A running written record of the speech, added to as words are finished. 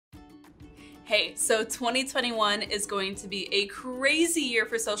Hey, so 2021 is going to be a crazy year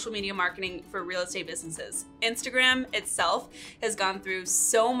for social media marketing for real estate businesses. Instagram itself has gone through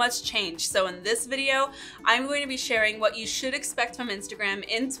so much change. So in this video, I'm going to be sharing what you should expect from Instagram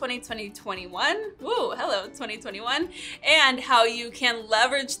in 2021. Woo, hello 2021. And how you can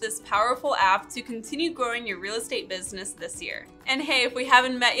leverage this powerful app to continue growing your real estate business this year. And hey, if we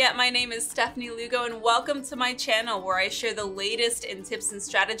haven't met yet, my name is Stefanie Lugo and welcome to my channel where I share the latest in tips and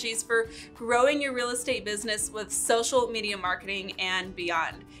strategies for growing your real estate business with social media marketing and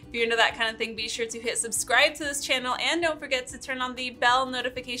beyond. If you're into that kind of thing, be sure to hit subscribe to this channel and don't forget to turn on the bell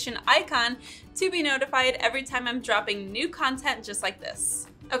notification icon to be notified every time I'm dropping new content just like this.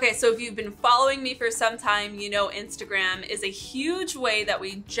 Okay, so if you've been following me for some time, you know Instagram is a huge way that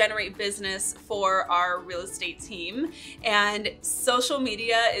we generate business for our real estate team, and social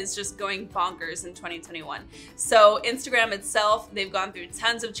media is just going bonkers in 2021. So Instagram itself, they've gone through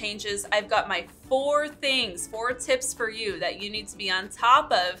tons of changes. I've got my four tips for you that you need to be on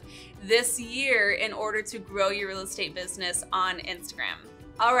top of this year in order to grow your real estate business on Instagram.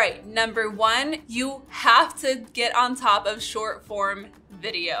 All right, number one, you have to get on top of short form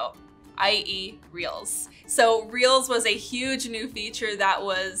video, i.e. Reels. So Reels was a huge new feature that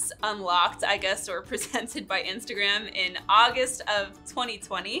was unlocked, I guess, or presented by Instagram in August of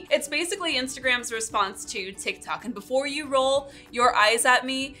 2020. It's basically Instagram's response to TikTok. And before you roll your eyes at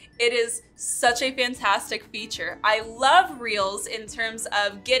me, it is such a fantastic feature. I love Reels in terms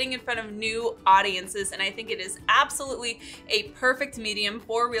of getting in front of new audiences, and I think it is absolutely a perfect medium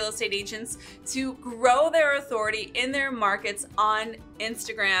for real estate agents to grow their authority in their markets on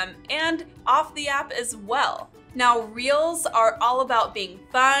Instagram and off the app as well. Now, Reels are all about being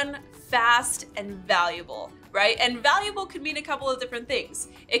fun, fast, and valuable, right? And valuable could mean a couple of different things.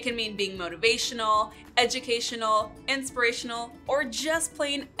 It can mean being motivational, educational, inspirational, or just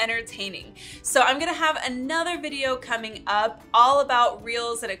plain entertaining. So I'm gonna have another video coming up all about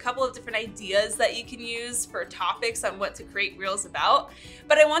Reels and a couple of different ideas that you can use for topics on what to create Reels about.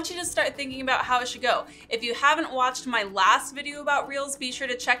 But I want you to start thinking about how it should go. If you haven't watched my last video about Reels, be sure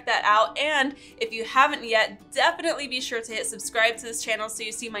to check that out. And if you haven't yet, definitely be sure to hit subscribe to this channel so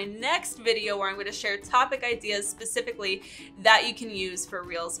you see my next video where I'm gonna share topic ideas specifically that you can use for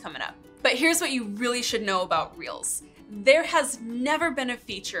Reels coming up. But here's what you really should know about Reels. There has never been a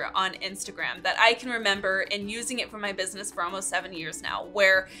feature on Instagram that I can remember, and using it for my business for almost 7 years now,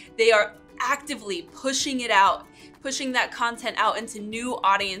 where they are actively pushing it out, pushing that content out into new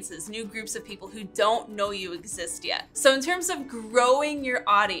audiences, new groups of people who don't know you exist yet. So in terms of growing your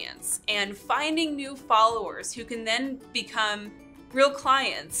audience and finding new followers who can then become real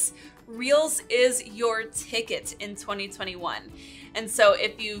clients, Reels is your ticket in 2021. And so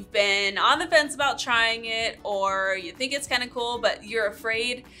if you've been on the fence about trying it, or you think it's kind of cool, but you're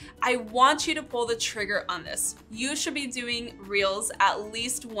afraid, I want you to pull the trigger on this. You should be doing Reels at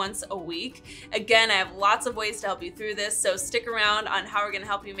least once a week. Again, I have lots of ways to help you through this, so stick around on how we're gonna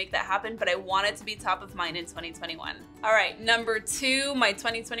help you make that happen, but I want it to be top of mind in 2021. All right, number two, my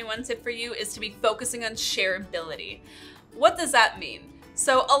 2021 tip for you is to be focusing on shareability. What does that mean?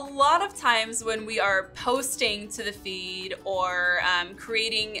 So a lot of times when we are posting to the feed or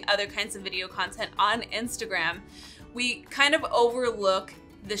creating other kinds of video content on Instagram, we kind of overlook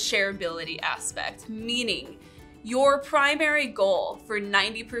the shareability aspect, meaning your primary goal for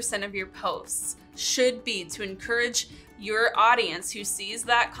 90% of your posts should be to encourage your audience who sees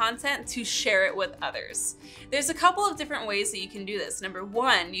that content to share it with others. There's a couple of different ways that you can do this. Number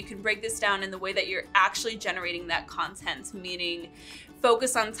one, you can break this down in the way that you're actually generating that content, meaning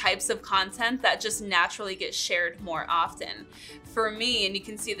focus on types of content that just naturally get shared more often. For me, and you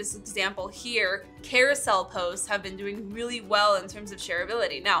can see this example here, carousel posts have been doing really well in terms of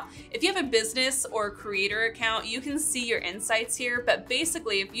shareability. Now, if you have a business or creator account, you can see your insights here, but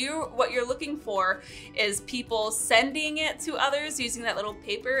basically what you're looking for is people sending it to others using that little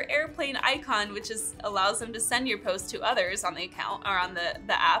paper airplane icon, which allows them to send your post to others on the account or on the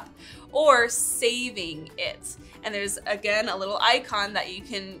app, or saving it. And there's, again, a little icon that you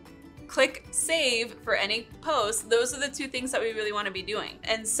can click save for any post. Those are the two things that we really want to be doing.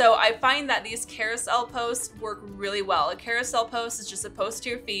 And so I find that these carousel posts work really well. A carousel post is just a post to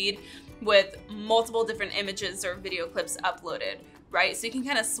your feed with multiple different images or video clips uploaded, right? So you can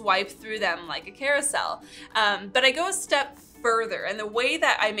kind of swipe through them like a carousel. But I go a step further, and the way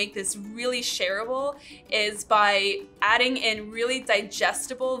that I make this really shareable is by adding in really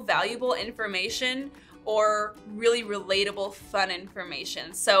digestible, valuable information or really relatable, fun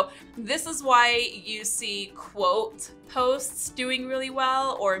information. So this is why you see quote posts doing really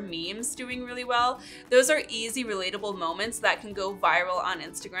well or memes doing really well. Those are easy, relatable moments that can go viral on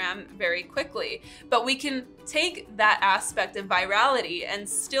Instagram very quickly. But we can take that aspect of virality and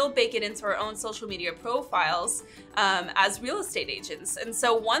still bake it into our own social media profiles as real estate agents. And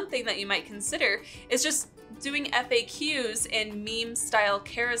so one thing that you might consider is just doing FAQs in meme style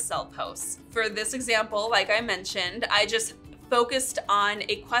carousel posts. For this example, like I mentioned, I just focused on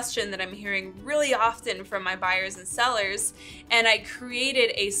a question that I'm hearing really often from my buyers and sellers, and I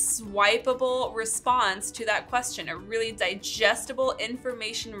created a swipeable response to that question, a really digestible,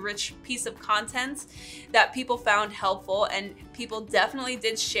 information-rich piece of content that people found helpful, and people definitely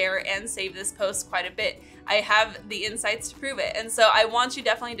did share and save this post quite a bit. I have the insights to prove it. And so I want you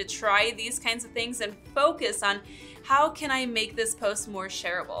definitely to try these kinds of things and focus on how can I make this post more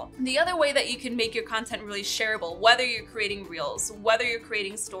shareable? The other way that you can make your content really shareable, whether you're creating reels, whether you're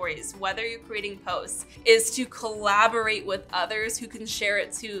creating stories, whether you're creating posts, is to collaborate with others who can share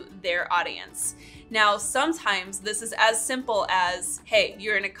it to their audience. Now, sometimes this is as simple as, hey,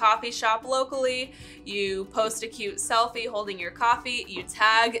 you're in a coffee shop locally, you post a cute selfie holding your coffee, you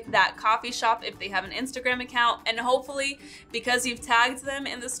tag that coffee shop if they have an Instagram account, and hopefully, because you've tagged them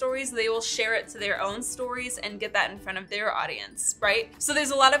in the stories, they will share it to their own stories and get that in front of their audience, right? So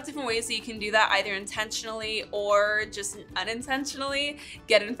there's a lot of different ways that you can do that, either intentionally or just unintentionally,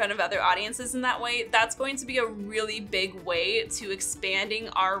 get in front of other audiences in that way. That's going to be a really big way to expanding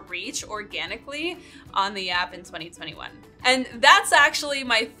our reach organically on the app in 2021. And that's actually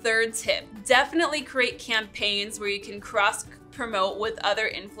my third tip. Definitely create campaigns where you can cross promote with other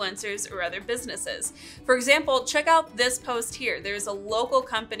influencers or other businesses. For example, check out this post here. There's a local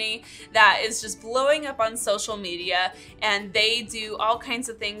company that is just blowing up on social media, and they do all kinds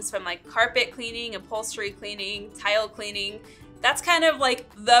of things from like carpet cleaning, upholstery cleaning, tile cleaning. That's kind of like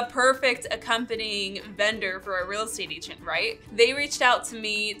the perfect accompanying vendor for a real estate agent, right? They reached out to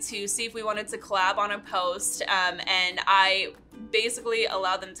me to see if we wanted to collab on a post, and I basically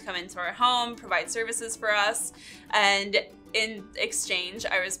allowed them to come into our home, provide services for us, and in exchange,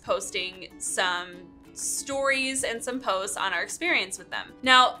 I was posting some stories and some posts on our experience with them.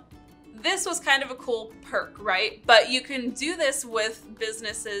 Now, this was kind of a cool perk, right? But you can do this with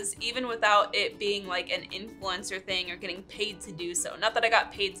businesses even without it being like an influencer thing or getting paid to do so. Not that I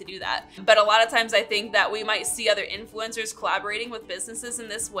got paid to do that, but a lot of times I think that we might see other influencers collaborating with businesses in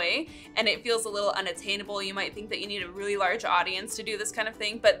this way, and it feels a little unattainable. You might think that you need a really large audience to do this kind of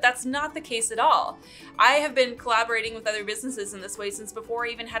thing, but that's not the case at all. I have been collaborating with other businesses in this way since before I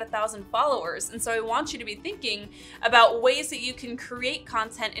even had 1,000 followers. And so I want you to be thinking about ways that you can create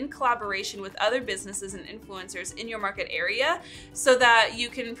content in collaboration with other businesses and influencers in your market area so that you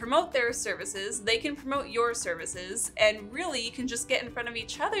can promote their services, they can promote your services, and really you can just get in front of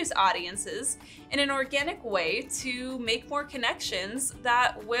each other's audiences in an organic way to make more connections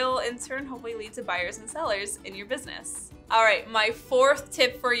that will in turn hopefully lead to buyers and sellers in your business. All right, my fourth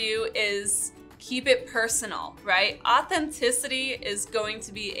tip for you is keep it personal, right? Authenticity is going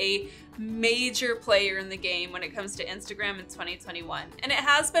to be a major player in the game when it comes to Instagram in 2021. And it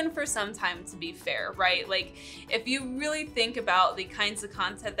has been for some time, to be fair, right? Like, if you really think about the kinds of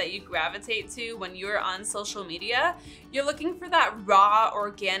content that you gravitate to when you're on social media, you're looking for that raw,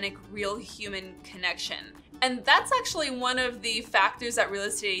 organic, real human connection. And that's actually one of the factors that real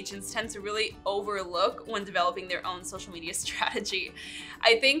estate agents tend to really overlook when developing their own social media strategy.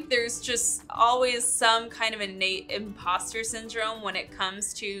 I think there's just always some kind of innate imposter syndrome when it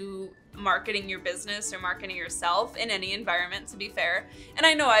comes to marketing your business or marketing yourself in any environment, to be fair. And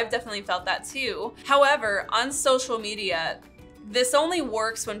I know I've definitely felt that too. However, on social media, this only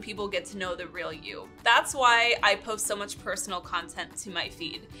works when people get to know the real you. That's why I post so much personal content to my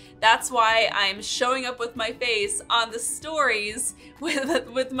feed. That's why I'm showing up with my face on the stories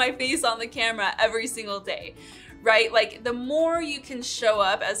with my face on the camera every single day, right? Like, the more you can show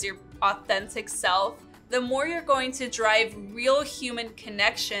up as your authentic self, the more you're going to drive real human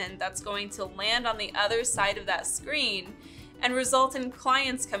connection that's going to land on the other side of that screen and result in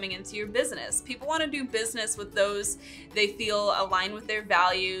clients coming into your business. People want to do business with those they feel align with their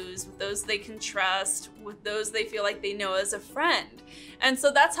values, with those they can trust, with those they feel like they know as a friend. And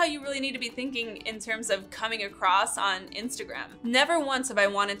so that's how you really need to be thinking in terms of coming across on Instagram. Never once have I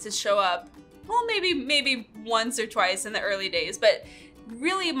wanted to show up, well, maybe once or twice in the early days, but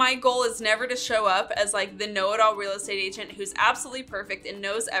really my goal is never to show up as like the know-it-all real estate agent who's absolutely perfect and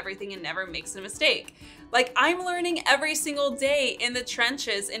knows everything and never makes a mistake. Like, I'm learning every single day in the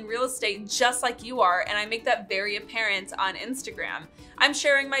trenches in real estate just like you are, and I make that very apparent on Instagram. I'm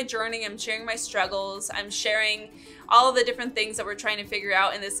sharing my journey, I'm sharing my struggles, I'm sharing all of the different things that we're trying to figure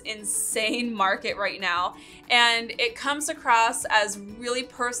out in this insane market right now. And it comes across as really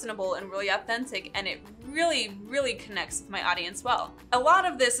personable and really authentic, and it really, really connects with my audience well. A lot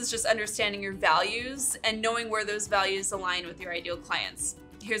of this is just understanding your values and knowing where those values align with your ideal clients.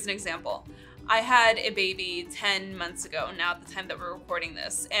 Here's an example. I had a baby 10 months ago now at the time that we're recording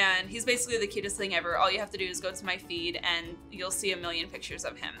this, and he's basically the cutest thing ever. All you have to do is go to my feed and you'll see a million pictures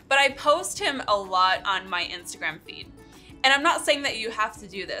of him. But I post him a lot on my Instagram feed. And I'm not saying that you have to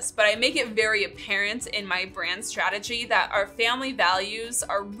do this, but I make it very apparent in my brand strategy that our family values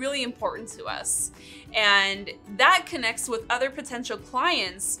are really important to us. And that connects with other potential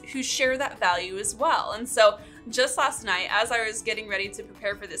clients who share that value as well. And so just last night, as I was getting ready to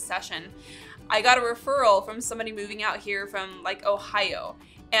prepare for this session, I got a referral from somebody moving out here from like Ohio.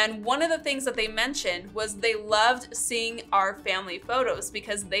 And one of the things that they mentioned was they loved seeing our family photos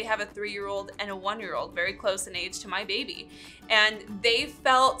because they have a 3-year-old and a 1-year-old, very close in age to my baby. And they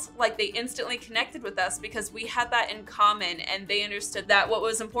felt like they instantly connected with us because we had that in common, and they understood that what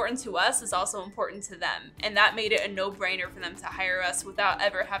was important to us is also important to them. And that made it a no-brainer for them to hire us without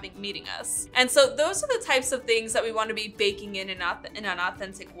ever having meeting us. And so those are the types of things that we want to be baking in an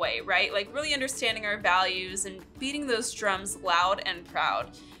authentic way, right? Like really understanding our values and beating those drums loud and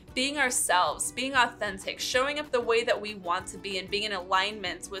proud. Being ourselves, being authentic, showing up the way that we want to be, and being in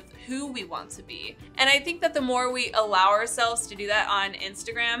alignment with who we want to be. And I think that the more we allow ourselves to do that on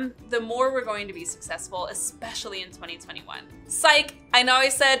Instagram, the more we're going to be successful, especially in 2021. Psych! I know I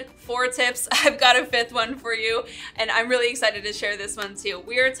said 4 tips. I've got a 5th one for you, and I'm really excited to share this one too.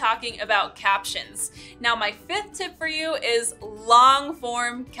 We are talking about captions. Now, my 5th tip for you is long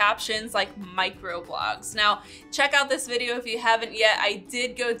form captions like microblogs. Now, check out this video if you haven't yet. I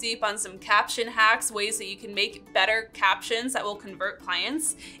did go deep on some caption hacks, ways that you can make better captions that will convert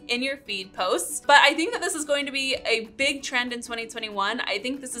clients in your feed posts. But I think that this is going to be a big trend in 2021. I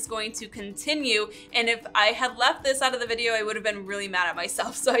think this is going to continue, and if I had left this out of the video, I would have been really mad at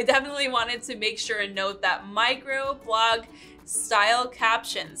myself. So I definitely wanted to make sure and note that micro blog style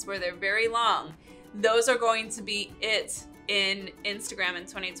captions, where they're very long, those are going to be it in Instagram in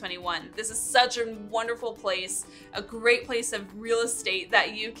 2021. This is such a wonderful place, a great place of real estate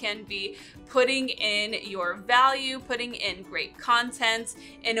that you can be putting in your value, putting in great content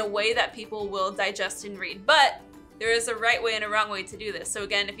in a way that people will digest and read. But there is a right way and a wrong way to do this. So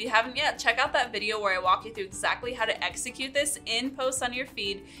again, if you haven't yet, check out that video where I walk you through exactly how to execute this in posts on your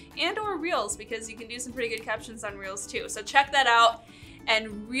feed and or Reels, because you can do some pretty good captions on Reels too. So check that out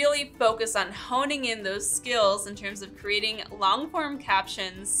and really focus on honing in those skills in terms of creating long form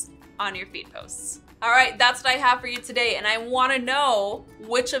captions on your feed posts. All right, that's what I have for you today, and I want to know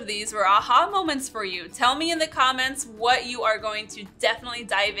which of these were aha moments for you. Tell me in the comments what you are going to definitely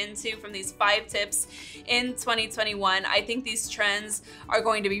dive into from these 5 tips in 2021. I think these trends are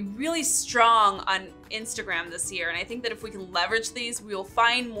going to be really strong on Instagram this year, and I think that if we can leverage these, we will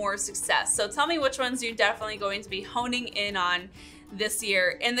find more success. So tell me which ones you're definitely going to be honing in on this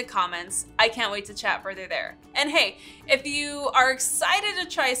year in the comments. I can't wait to chat further there. And hey, if you are excited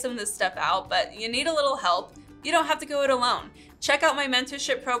to try some of this stuff out, but you need a little help, you don't have to go it alone. Check out my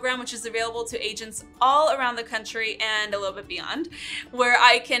mentorship program, which is available to agents all around the country and a little bit beyond, where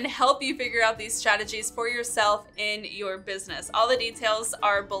I can help you figure out these strategies for yourself in your business. All the details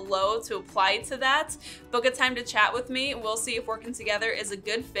are below to apply to that. Book a time to chat with me. We'll see if working together is a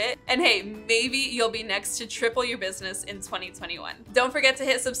good fit. And hey, maybe you'll be next to triple your business in 2021. Don't forget to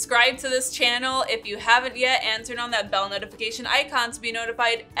hit subscribe to this channel if you haven't yet, and turn on that bell notification icon to be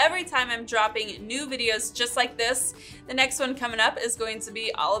notified every time I'm dropping new videos just like this. The next one coming up is going to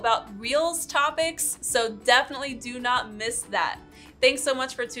be all about Reels topics, so definitely do not miss that. Thanks so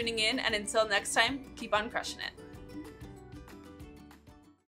much for tuning in, and until next time, keep on crushing it.